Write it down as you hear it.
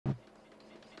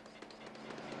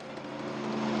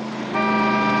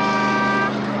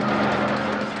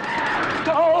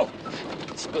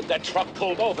that truck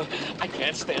pulled over. I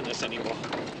can't stand this anymore.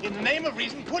 In the name of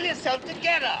reason, pull yourself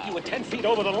together. You were 10 feet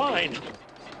over the line.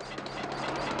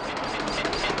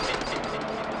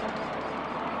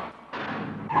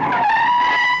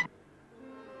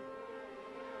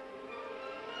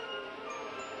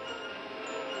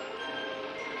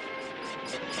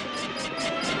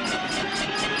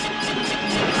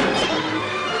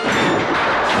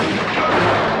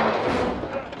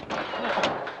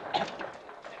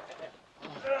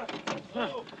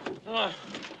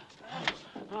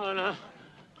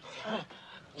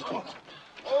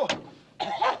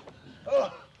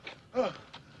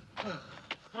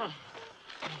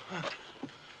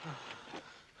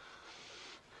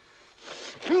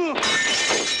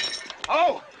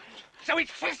 So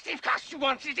it's Fisticuffs you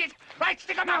want, is it? Right,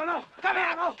 stick 'em out. No. Come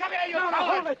here, come here, you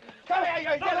hold it. Come here,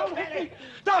 you don't belly. hit me.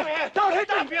 Come here. Don't hit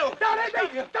Stop me. you. Don't hit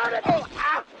me. Don't hit me. Oh,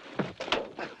 ow.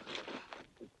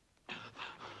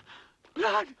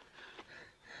 Blood.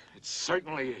 It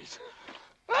certainly is.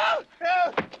 Oh.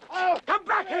 Come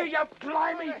back here, you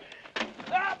blimey.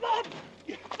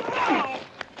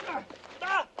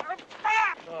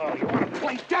 Oh, you want to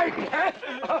play dirty, huh?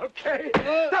 Okay.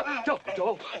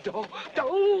 Don't.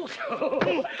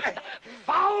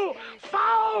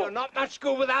 Foul. You're not much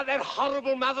good without that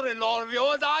horrible mother-in-law of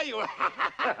yours, are you?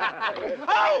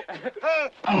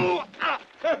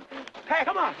 Hey,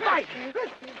 come on, fight.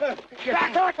 You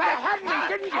thought you had me,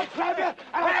 didn't you? I'll grab you and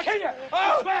I'll kill you.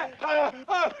 I swear.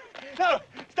 No,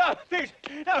 stop, please.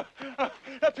 No,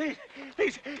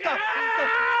 please, stop.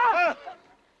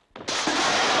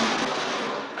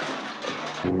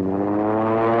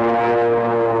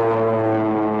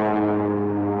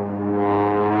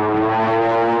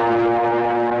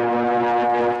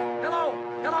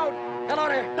 Hello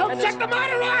there. Don't shut the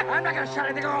motor off! I'm not gonna shut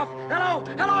anything off.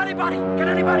 Hello, anybody? Can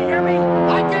anybody hear me?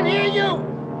 I can hear you!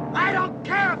 I don't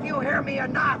care if you hear me or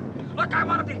not. Look, I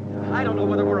want to be... I don't know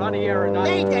whether we're on the air or not.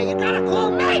 Mayday! You gotta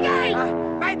call Mayday!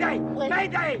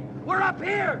 Mayday! We're up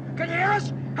here! Can you hear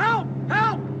us? Help!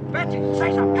 Betsy,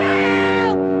 say something!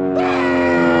 Help!